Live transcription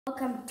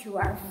Welcome to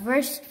our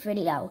first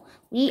video.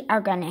 We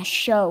are going to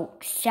show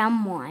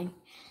someone.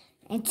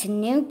 It's a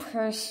new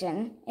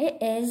person.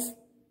 It is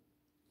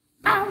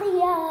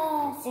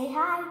Alia. Say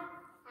hi.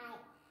 Hi.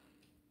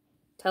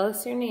 Tell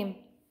us your name.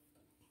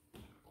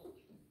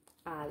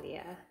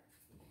 Alia.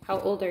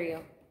 How old are you?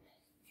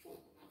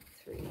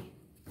 3.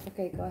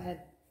 Okay, go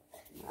ahead.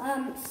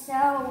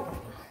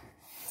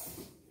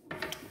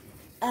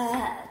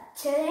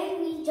 Today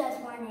we just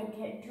wanted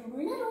to do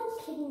little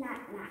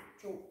kidnap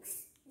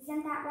jokes.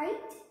 Isn't that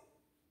right?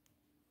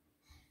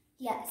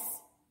 Yes,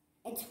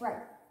 it's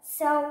right.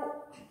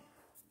 So,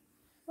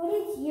 what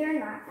is your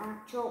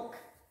knock joke?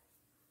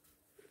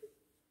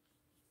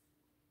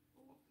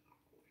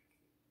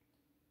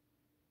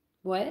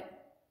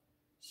 What?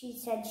 She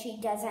said she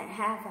doesn't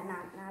have a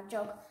knock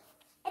joke.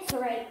 It's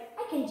alright.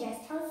 I can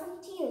just tell some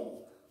to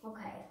you.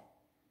 Okay.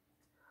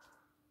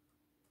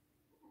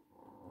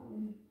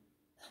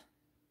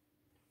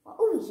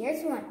 Oh,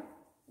 here's one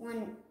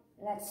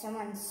that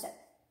someone said.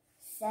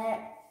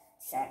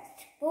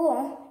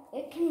 Well,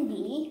 it can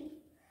be,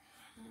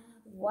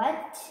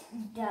 what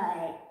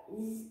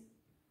does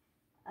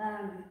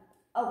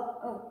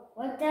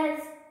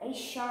a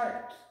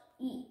shark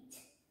eat?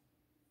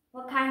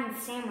 What kind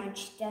of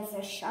sandwich does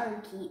a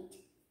shark eat?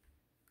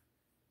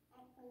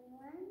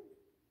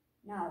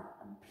 No,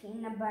 a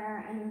peanut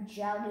butter and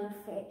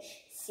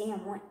jellyfish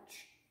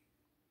sandwich.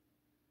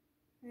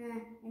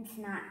 It's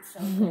not so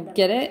good.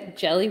 Get it?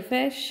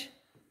 Jellyfish?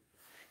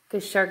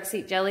 Because sharks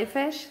eat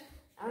jellyfish?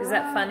 Is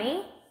that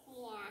funny?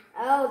 Yeah.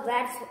 Oh,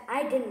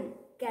 I didn't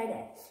get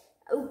it.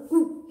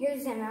 Oh,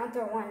 here's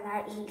another one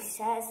that he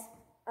says.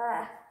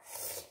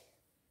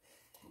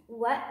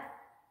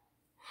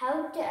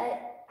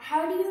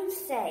 How do you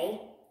say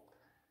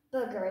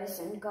boogers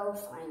in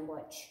ghost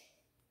language?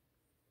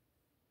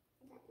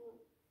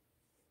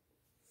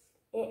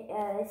 It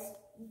is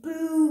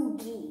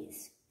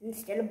boogies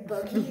instead of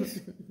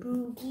boogies.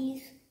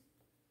 Boogies.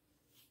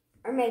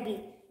 Or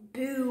maybe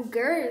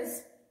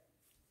boogers.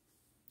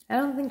 I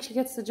don't think she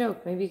gets the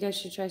joke. Maybe you guys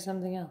should try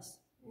something else.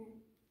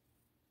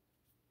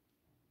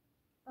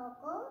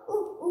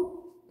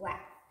 Ooh. What?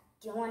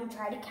 Do you want to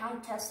try to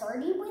count to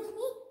 30 with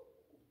me?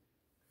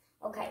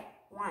 Okay,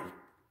 1.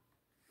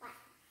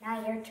 Now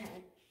your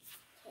turn.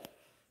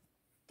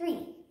 2.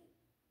 3.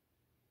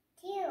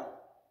 2.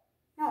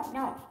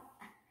 No.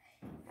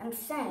 I'm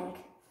saying,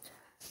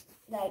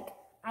 like,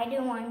 I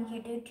do 1,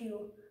 you do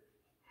 2,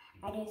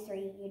 I do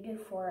 3, you do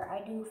 4,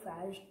 I do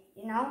 5,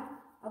 you know?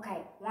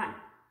 Okay, 1.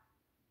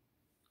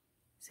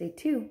 Say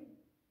 2.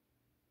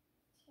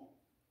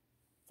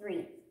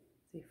 3.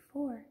 Say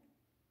 4.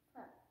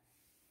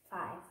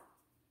 5.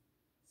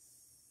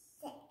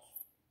 6.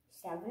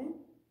 7.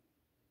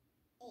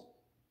 8.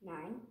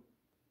 9.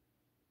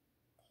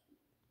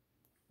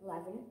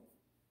 11.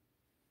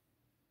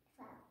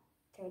 12.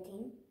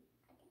 13.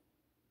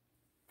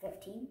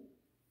 15.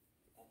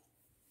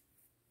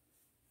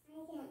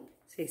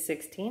 Say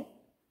 16.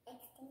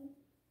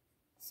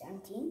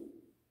 17.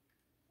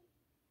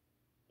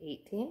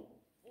 18.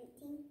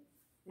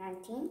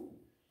 19.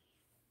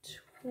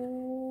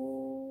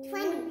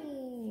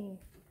 20.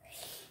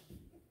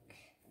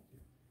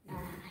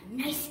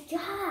 Nice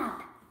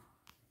job.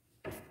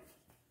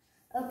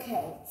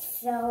 Okay,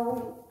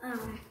 so,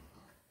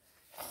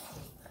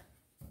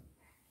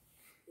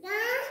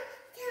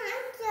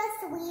 Can't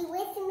just read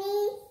with me?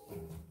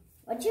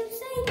 what'd you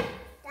say?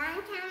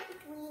 Can't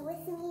read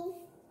with me?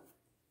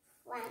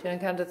 1. Do you want to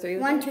count to 3?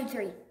 1, 2,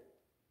 3.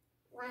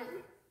 1,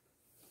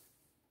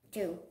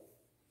 2.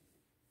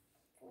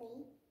 3.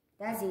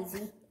 That's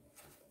easy.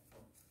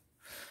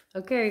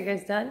 Okay, are you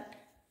guys done?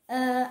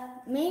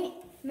 Maybe,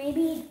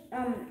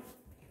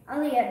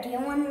 Alia, do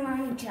you want to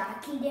learn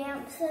jockey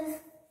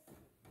dances?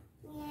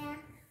 Yeah.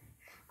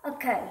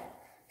 Okay,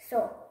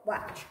 so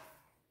watch.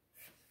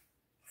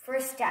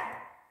 First step.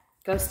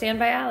 Go stand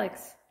by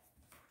Alex.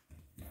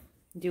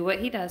 Do what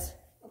he does.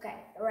 Okay,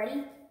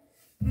 ready?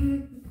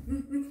 You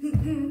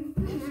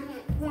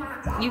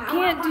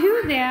can't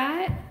do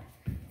that.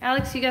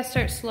 Alex, you got to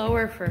start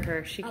slower for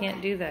her. She can't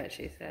do that,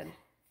 she said.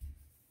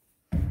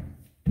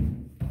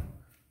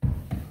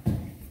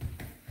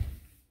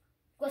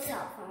 What's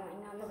up,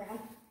 falling on the ground?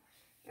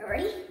 You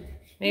ready?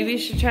 Maybe you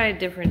should try a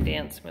different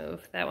dance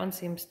move. That one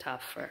seems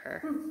tough for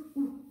her.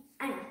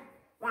 I know.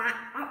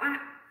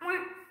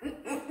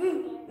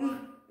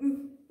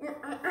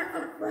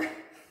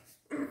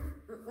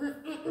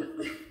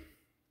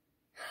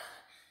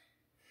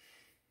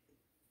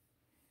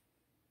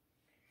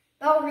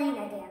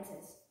 Ballerina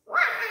dances.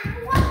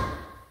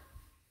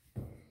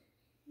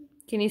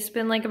 Can you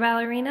spin like a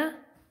ballerina?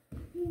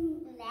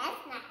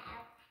 That's not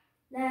how.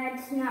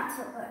 That's not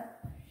so good.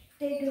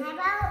 They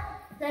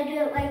do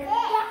it like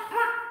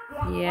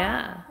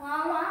Yeah.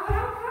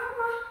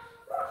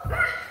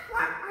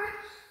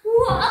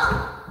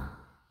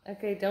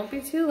 Okay, don't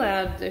be too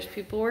loud. There's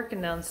people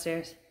working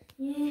downstairs.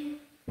 Yeah.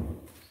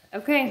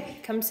 Okay,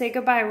 come say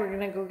goodbye. We're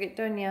gonna go get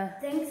Dunya.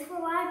 Thanks for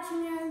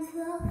watching and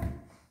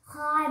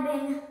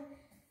subscribing.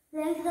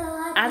 Thanks a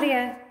lot.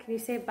 Alia, can you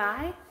say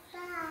bye?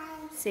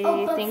 Bye. Say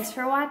but thanks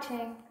for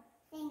watching.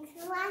 Thanks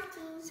for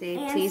watching. Say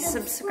and please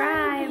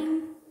subscribe.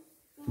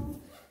 subscribing.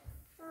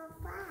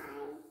 Bye.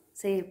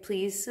 Say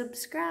please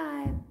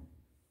subscribe.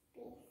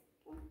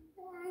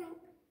 Bye.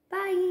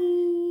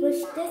 Bye. Push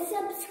the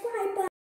subscribe button.